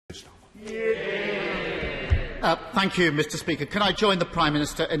Thank you, Mr. Speaker. Can I join the Prime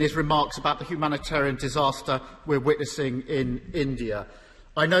Minister in his remarks about the humanitarian disaster we're witnessing in India?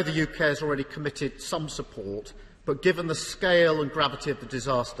 I know the UK has already committed some support, but given the scale and gravity of the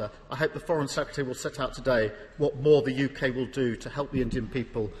disaster, I hope the Foreign Secretary will set out today what more the UK will do to help the Indian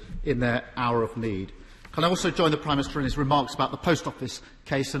people in their hour of need. Can I also join the Prime Minister in his remarks about the Post Office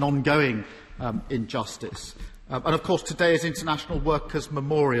case and ongoing injustice? And of course, today is International Workers'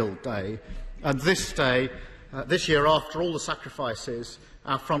 Memorial Day, and this day, this year, after all the sacrifices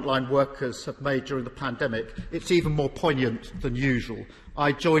our frontline workers have made during the pandemic, it's even more poignant than usual.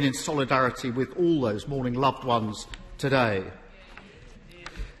 I join in solidarity with all those mourning loved ones today.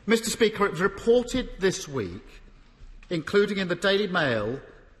 Mr. Speaker, it was reported this week, including in the Daily Mail,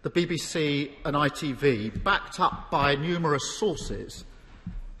 the BBC and ITV, backed up by numerous sources,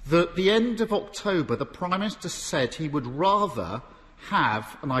 that at the end of October the Prime Minister said he would rather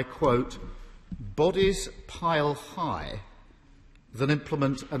have, and I quote, bodies pile high than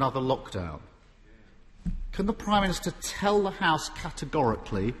implement another lockdown. Can the Prime Minister tell the House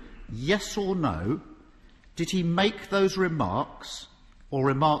categorically, yes or no, did he make those remarks or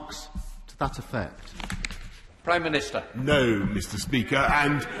remarks to that effect? Prime Minister. No, Mr. Speaker,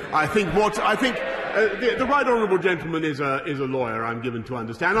 and I think the right honourable gentleman is a lawyer, I'm given to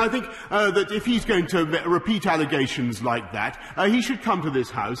understand. I think that if he's going to repeat allegations like that, he should come to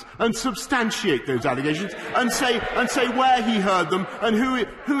this House and substantiate those allegations and say where he heard them and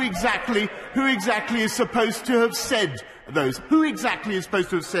who exactly is supposed to have said those. Who exactly is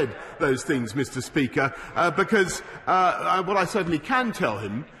supposed to have said those things, Mr. Speaker? Because what I certainly can tell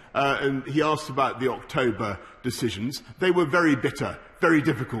him, and he asked about the October decisions, they were very bitter, very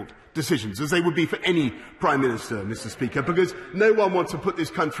difficult decisions, as they would be for any Prime Minister, Mr. Speaker, because no one wants to put this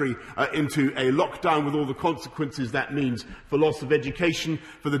country into a lockdown with all the consequences that means for loss of education,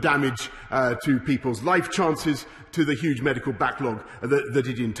 for the damage to people's life chances, to the huge medical backlog that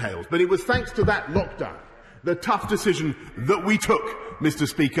it entails. But it was thanks to that lockdown, the tough decision that we took, Mr.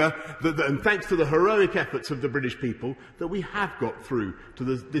 Speaker, and thanks to the heroic efforts of the British people, that we have got through to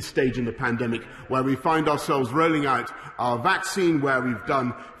this stage in the pandemic where we find ourselves rolling out our vaccine, where we've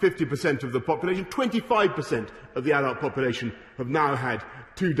done 50% of the population, 25% of the adult population have now had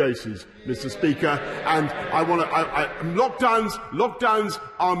 2 doses, Mr. Speaker, and lockdowns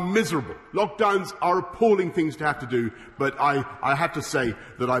are miserable. Lockdowns are appalling things to have to do, but I have to say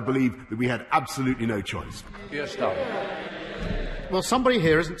that I believe that we had absolutely no choice. Keir Starmer. Well, somebody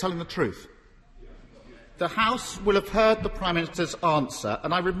here isn't telling the truth. The House will have heard the Prime Minister's answer,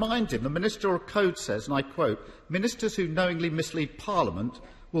 and I remind him the Ministerial Code says, and I quote, "Ministers who knowingly mislead Parliament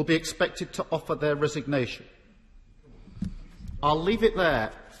will be expected to offer their resignation." I'll leave it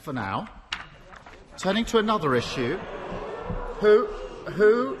there for now. Turning to another issue,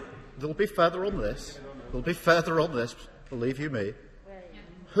 there'll be further on this, believe you me,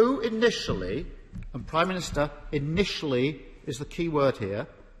 who initially, and Prime Minister, initially is the key word here,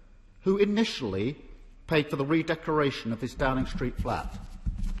 who initially paid for the redecoration of his Downing Street flat?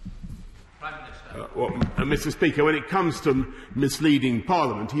 Mr. Speaker, when it comes to misleading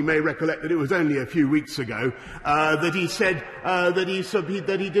Parliament, he may recollect that it was only a few weeks ago that he said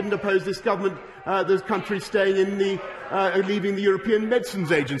that he didn't oppose this government, this country staying in leaving the European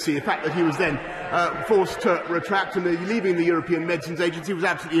Medicines Agency. The fact that he was then forced to retract and leaving the European Medicines Agency was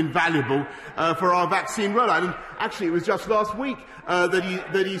absolutely invaluable for our vaccine rollout. And actually, it was just last week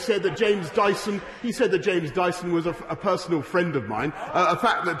that he said that James Dyson was a personal friend of mine, a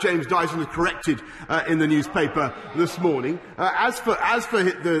fact that James Dyson was corrected in the newspaper this morning. As for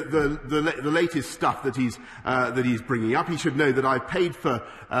the latest stuff that he's bringing up, he should know that I paid for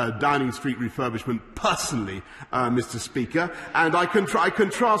Downing Street refurbishment personally, Mr. Speaker, and I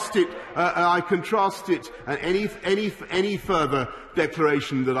contrast it. And any further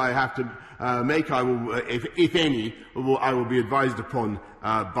declaration that I have to make, I will, if any, I will be advised upon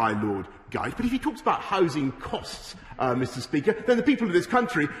by Lord Guide. But if he talks about housing costs, Mr. Speaker, then the people of this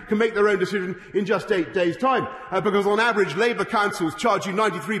country can make their own decision in just 8 days' time, because on average Labour councils charge you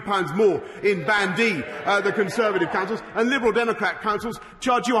 £93 more in Band D, the Conservative councils, and Liberal Democrat councils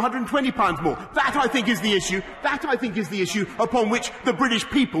charge you £120 more. That, I think, is the issue. That, I think, is the issue upon which the British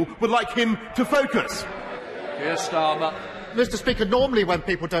people would like him to focus. Keir Starmer. Mr. Speaker, normally when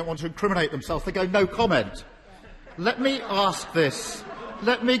people don't want to incriminate themselves, they go no comment. Let me ask this.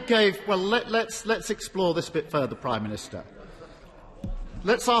 Let's explore this a bit further, Prime Minister.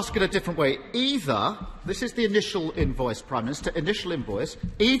 Let's ask it a different way. Either, this is the initial invoice, Prime Minister, initial invoice,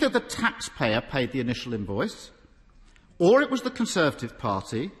 either the taxpayer paid the initial invoice, or it was the Conservative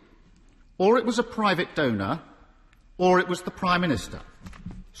Party, or it was a private donor, or it was the Prime Minister.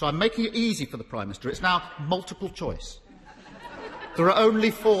 So I'm making it easy for the Prime Minister. It's now multiple choice. There are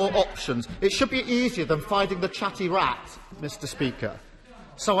only 4 options. It should be easier than finding the chatty rat, Mr. Speaker.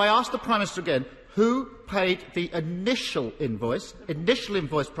 So I ask the Prime Minister again, who paid the initial invoice,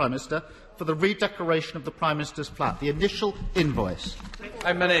 Prime Minister, for the redecoration of the Prime Minister's flat, the initial invoice?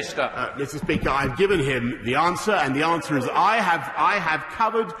 Prime Minister. Mr. Speaker, I've given him the answer, and the answer is I have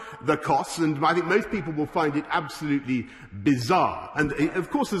covered the costs, and I think most people will find it absolutely bizarre. And,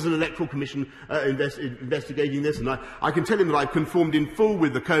 of course, there's an electoral commission investigating this, and I can tell him that I've conformed in full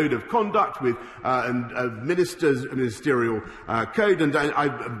with the code of conduct, with ministerial code, and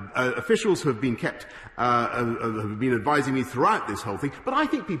officials have been have been advising me throughout this whole thing. But I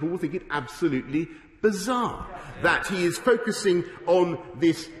think people will think it absolutely bizarre that he is focusing on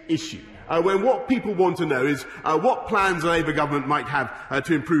this issue, when what people want to know is what plans the Labour government might have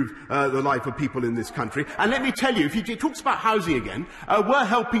to improve the life of people in this country. And let me tell you, if he talks about housing again, we're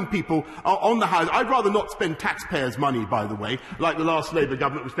helping people on the house. I'd rather not spend taxpayers' money, by the way, like the last Labour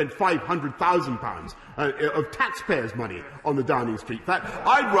government, which spent £500,000 of taxpayers' money on the Downing Street flat.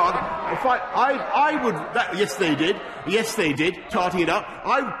 I'd rather, yes they did, tarting it up.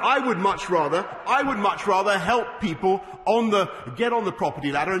 I would much rather help people get on the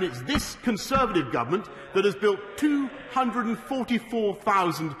property ladder, and it's this Conservative government that has built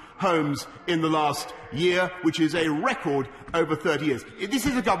 244,000 homes in the last year, which is a record over 30 years. This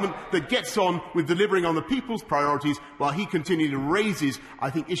is a government that gets on with delivering on the people's priorities, while he continually raises, I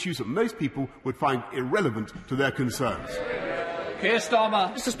think, issues that most people would find irrelevant to their concerns. Keir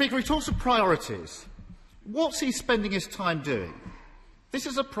Starmer. Mr. Speaker, he talks of priorities. What's he spending his time doing? This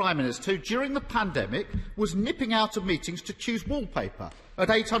is a Prime Minister who, during the pandemic, was nipping out of meetings to choose wallpaper at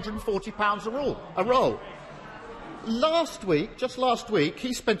 £840 a roll. Just last week,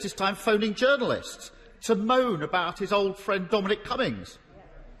 he spent his time phoning journalists to moan about his old friend Dominic Cummings.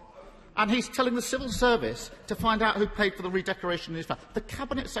 And he's telling the civil service to find out who paid for the redecoration in his flat. The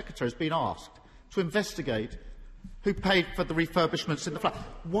Cabinet Secretary has been asked to investigate who paid for the refurbishments in the flat.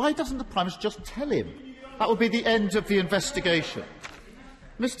 Why doesn't the Prime Minister just tell him? That would be the end of the investigation.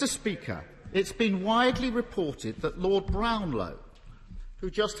 Mr. Speaker, it's been widely reported that Lord Brownlow, who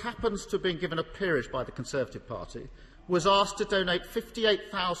just happens to have been given a peerage by the Conservative Party, was asked to donate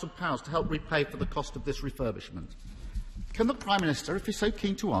 £58,000 to help repay for the cost of this refurbishment. Can the Prime Minister, if he's so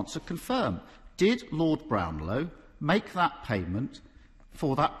keen to answer, confirm, did Lord Brownlow make that payment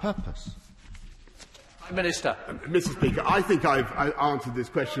for that purpose? Prime Minister. Mr. Speaker, I think I've answered this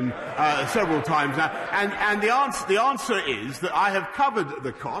question several times now, and the answer is that I have covered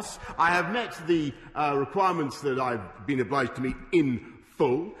the costs. I have met the requirements that I've been obliged to meet in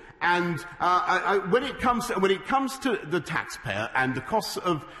full. And when it comes to the taxpayer and the costs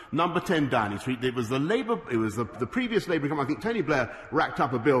of Number 10 Downing Street, it was the previous Labour government. I think Tony Blair racked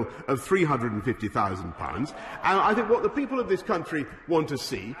up a bill of £350,000. And I think what the people of this country want to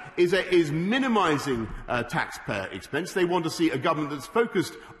see is minimising taxpayer expense. They want to see a government that's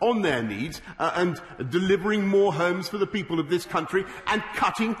focused on their needs and delivering more homes for the people of this country and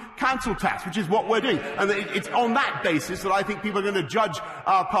cutting council tax, which is what we're doing. And it's on that basis that I think people are going to judge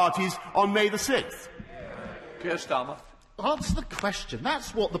our parties on May the 6th. Keir Starmer. Answer the question.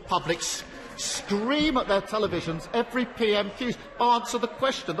 That's what the public scream at their televisions every PMQs. Answer the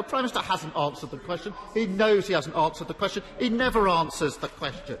question. The Prime Minister hasn't answered the question. He knows he hasn't answered the question. He never answers the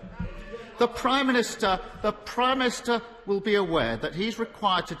question. The Prime Minister will be aware that he's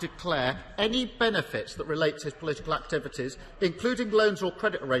required to declare any benefits that relate to his political activities, including loans or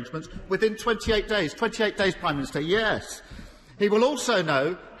credit arrangements, within 28 days. 28 days, Prime Minister, yes. He will also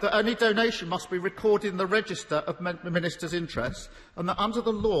know that any donation must be recorded in the register of ministers' interests, and that under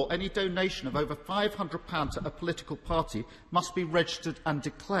the law any donation of over £500 to a political party must be registered and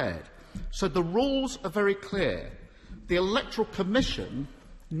declared. So the rules are very clear. The Electoral Commission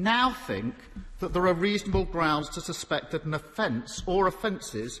now think that there are reasonable grounds to suspect that an offence or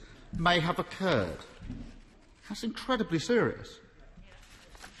offences may have occurred. That's incredibly serious.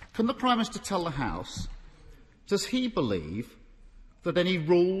 Can the Prime Minister tell the House, does he believe that any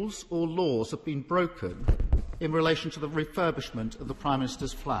rules or laws have been broken in relation to the refurbishment of the Prime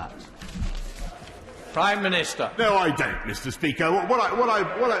Minister's flat? Prime Minister. No, I don't, Mr. Speaker.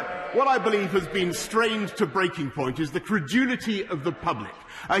 What I believe has been strained to breaking point is the credulity of the public.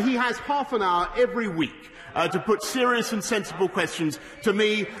 He has half an hour every week to put serious and sensible questions to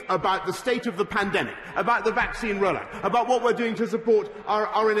me about the state of the pandemic, about the vaccine rollout, about what we're doing to support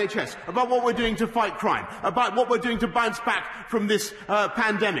our NHS, about what we're doing to fight crime, about what we're doing to bounce back from this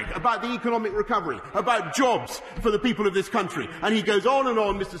pandemic, about the economic recovery, about jobs for the people of this country. And he goes on and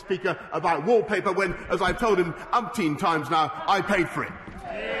on, Mr. Speaker, about wallpaper when, as I've told him umpteen times now, I paid for it.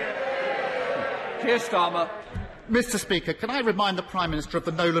 Keir Starmer. Mr. Speaker, can I remind the Prime Minister of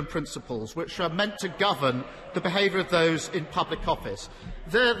the Nolan Principles, which are meant to govern the behaviour of those in public office?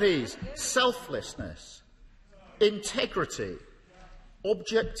 They're these: selflessness, integrity,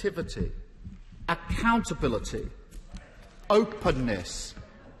 objectivity, accountability, openness,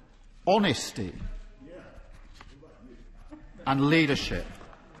 honesty, and leadership.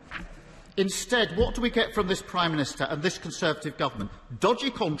 Instead, what do we get from this Prime Minister and this Conservative government?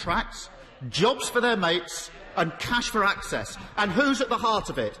 Dodgy contracts, jobs for their mates, and cash for access. And who's at the heart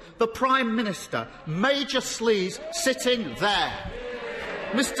of it? The Prime Minister, Major Sleaze, sitting there.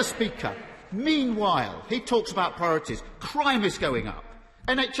 Mr. Speaker, meanwhile, he talks about priorities. Crime is going up.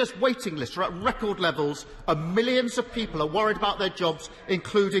 NHS waiting lists are at record levels, and millions of people are worried about their jobs,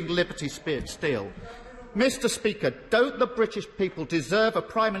 including Liberty Steel. Mr. Speaker, don't the British people deserve a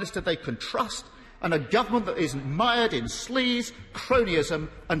Prime Minister they can trust and a government that isn't mired in sleaze, cronyism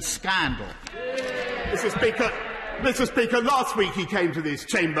and scandal? Mr. Speaker, last week he came to this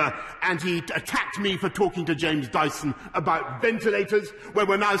chamber and he attacked me for talking to James Dyson about ventilators, where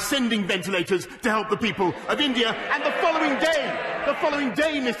we're now sending ventilators to help the people of India. And the following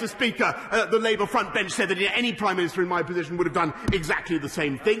day, Mr. Speaker, the Labour front bench said that any Prime Minister in my position would have done exactly the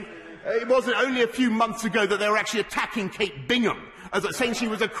same thing. It wasn't only a few months ago that they were actually attacking Kate Bingham, saying she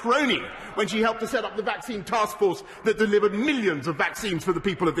was a crony when she helped to set up the vaccine task force that delivered millions of vaccines for the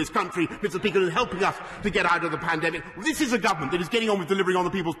people of this country, Mr. Speaker, and helping us to get out of the pandemic. This is a government that is getting on with delivering on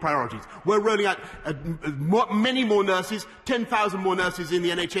the people's priorities. We're rolling out many more nurses, 10,000 more nurses in the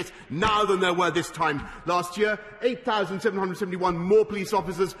NHS now than there were this time last year, 8,771 more police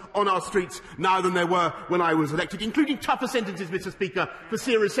officers on our streets now than there were when I was elected, including tougher sentences, Mr. Speaker, for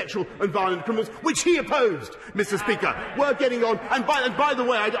serious sexual and violent criminals, which he opposed, Mr. Speaker. We're getting on. And by the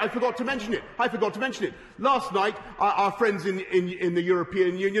way, I forgot to mention it. Last night, our friends in the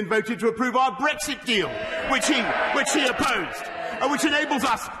European Union voted to approve our Brexit deal, which he opposed, which enables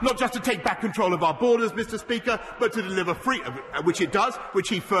us not just to take back control of our borders, Mr. Speaker, but to deliver free, which it does, which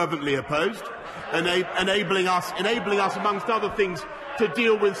he fervently opposed, enabling us, amongst other things, to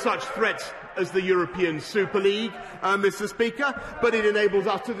deal with such threats as the European Super League, Mr. Speaker, but it enables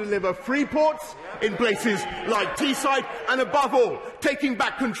us to deliver free ports in places like Teesside, and above all, taking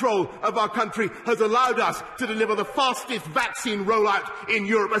back control of our country has allowed us to deliver the fastest vaccine rollout in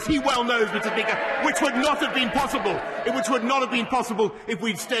Europe, as he well knows, Mr. Speaker, which would not have been possible if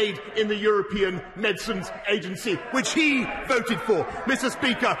we'd stayed in the European Medicines Agency, which he voted for. Mr.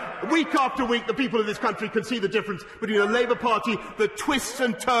 Speaker, week after week, the people of this country can see the difference between a Labour Party that twists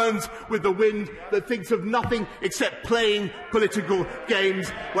and turns with the wind, that thinks of nothing except playing political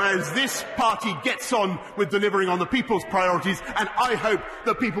games, whereas this party gets on with delivering on the people's priorities, and I hope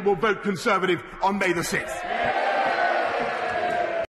that people will vote Conservative on May the 6th.